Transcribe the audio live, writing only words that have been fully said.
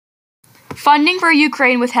Funding for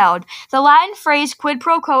Ukraine withheld. The Latin phrase quid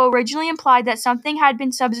pro quo originally implied that something had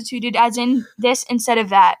been substituted as in this instead of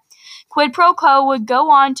that. Quid pro quo would go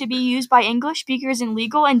on to be used by English speakers in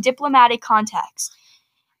legal and diplomatic contexts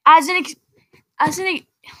as an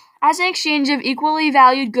exchange of equally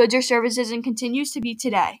valued goods or services, and continues to be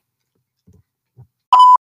today.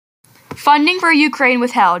 Funding for Ukraine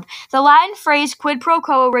withheld. The Latin phrase quid pro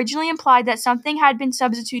quo originally implied that something had been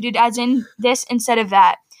substituted as in this instead of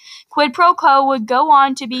that. Quid pro quo would go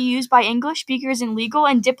on to be used by English speakers in legal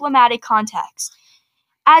and diplomatic contexts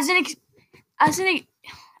as an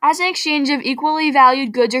exchange of equally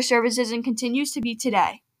valued goods or services, and continues to be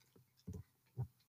today.